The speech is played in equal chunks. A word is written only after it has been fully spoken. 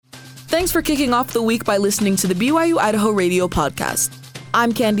Thanks for kicking off the week by listening to the BYU-Idaho Radio Podcast.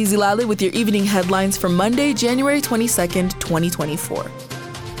 I'm Candy Zilale with your evening headlines for Monday, January 22nd, 2024.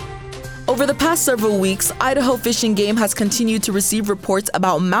 Over the past several weeks, Idaho Fish and Game has continued to receive reports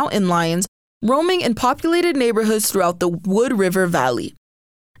about mountain lions roaming in populated neighborhoods throughout the Wood River Valley.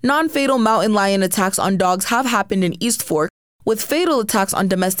 Non-fatal mountain lion attacks on dogs have happened in East Fork, with fatal attacks on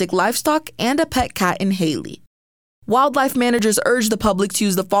domestic livestock and a pet cat in Haley. Wildlife managers urge the public to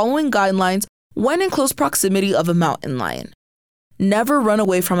use the following guidelines when in close proximity of a mountain lion. Never run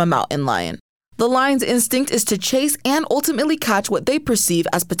away from a mountain lion. The lion's instinct is to chase and ultimately catch what they perceive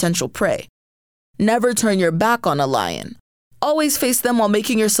as potential prey. Never turn your back on a lion. Always face them while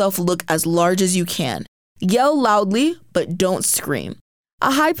making yourself look as large as you can. Yell loudly, but don't scream.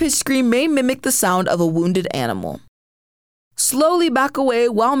 A high-pitched scream may mimic the sound of a wounded animal. Slowly back away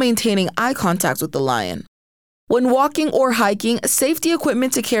while maintaining eye contact with the lion. When walking or hiking, safety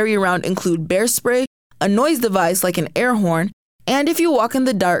equipment to carry around include bear spray, a noise device like an air horn, and if you walk in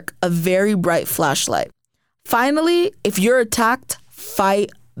the dark, a very bright flashlight. Finally, if you're attacked, fight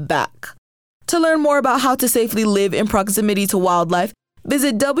back. To learn more about how to safely live in proximity to wildlife,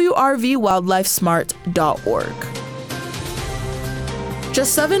 visit wrvwildlifesmart.org.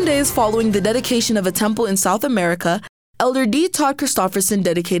 Just 7 days following the dedication of a temple in South America, Elder D. Todd Christofferson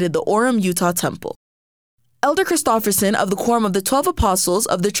dedicated the Orem, Utah temple. Elder Christofferson of the Quorum of the 12 Apostles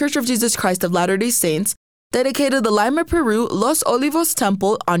of the Church of Jesus Christ of Latter-day Saints dedicated the Lima, Peru, Los Olivos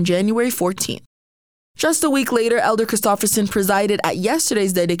temple on January 14th. Just a week later, Elder Christofferson presided at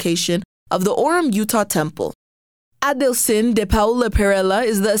yesterday's dedication of the Orem, Utah temple. Adelson de Paula Perella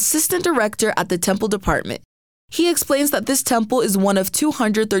is the assistant director at the temple department. He explains that this temple is one of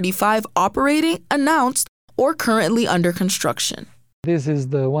 235 operating, announced, or currently under construction. This is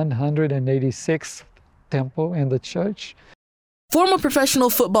the 186th temple in the church. Former professional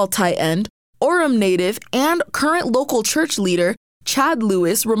football tight end, Orem native, and current local church leader, Chad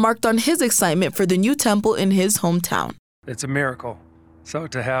Lewis, remarked on his excitement for the new temple in his hometown. It's a miracle. So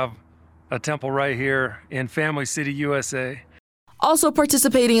to have a temple right here in Family City, USA. Also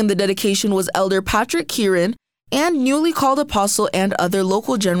participating in the dedication was Elder Patrick Kieran and newly called apostle and other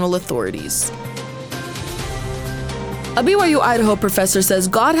local general authorities. A BYU-Idaho professor says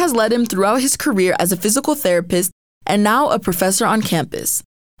God has led him throughout his career as a physical therapist and now a professor on campus.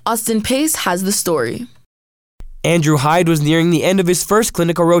 Austin Pace has the story. Andrew Hyde was nearing the end of his first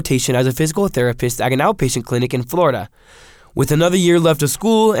clinical rotation as a physical therapist at an outpatient clinic in Florida. With another year left of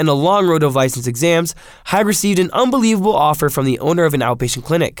school and a long road of license exams, Hyde received an unbelievable offer from the owner of an outpatient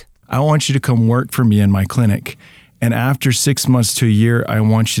clinic. I want you to come work for me in my clinic. And after 6 months to a year, I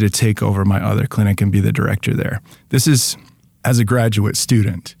want you to take over my other clinic and be the director there. This is as a graduate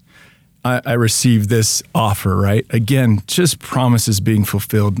student. I received this offer, right? Again, just promises being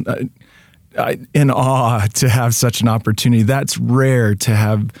fulfilled. In awe to have such an opportunity. That's rare to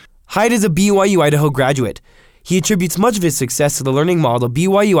have. Hyde is a BYU-Idaho graduate. He attributes much of his success to the learning model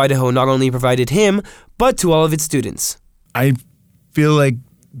BYU-Idaho not only provided him, but to all of its students. I feel like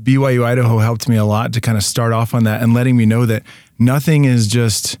BYU-Idaho helped me a lot to kind of start off on that and letting me know that nothing is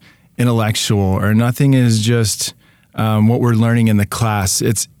just intellectual or nothing is just what we're learning in the class.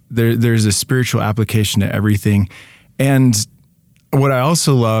 There's a spiritual application to everything. And what I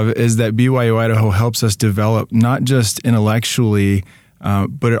also love is that BYU-Idaho helps us develop not just intellectually,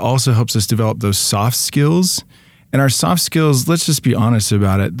 but it also helps us develop those soft skills. And our soft skills, let's just be honest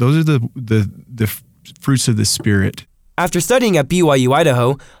about it, those are the fruits of the Spirit. After studying at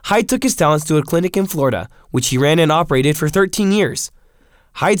BYU-Idaho, Hyde took his talents to a clinic in Florida, which he ran and operated for 13 years.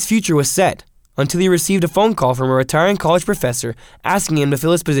 Hyde's future was set until he received a phone call from a retiring college professor asking him to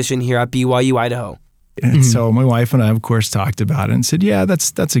fill his position here at BYU-Idaho. And so my wife and I, of course, talked about it and said, yeah,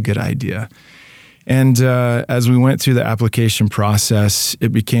 that's a good idea. And as we went through the application process,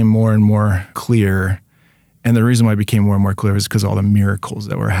 it became more and more clear. And the reason why it became more and more clear was because all the miracles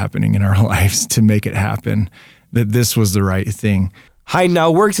that were happening in our lives to make it happen, that this was the right thing. Hyde now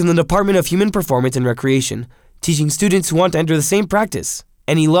works in the Department of Human Performance and Recreation, teaching students who want to enter the same practice,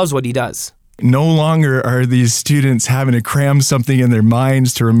 and he loves what he does. No longer are these students having to cram something in their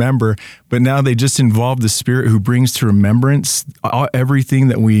minds to remember, but now they just involve the Spirit who brings to remembrance everything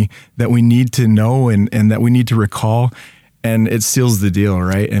that we need to know and that we need to recall, and it seals the deal,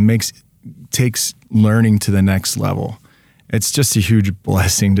 right? And takes learning to the next level. It's just a huge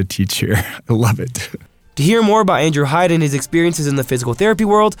blessing to teach here. I love it. To hear more about Andrew Hyde and his experiences in the physical therapy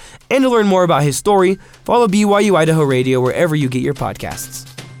world, and to learn more about his story, follow BYU-Idaho Radio wherever you get your podcasts.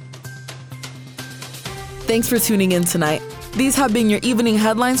 Thanks for tuning in tonight. These have been your evening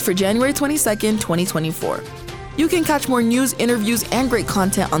headlines for January 22nd, 2024. You can catch more news, interviews, and great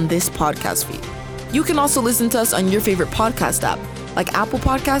content on this podcast feed. You can also listen to us on your favorite podcast app, like Apple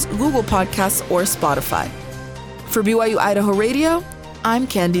Podcasts, Google Podcasts, or Spotify. For BYU Idaho Radio, I'm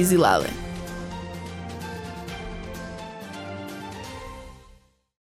Candy Zilale.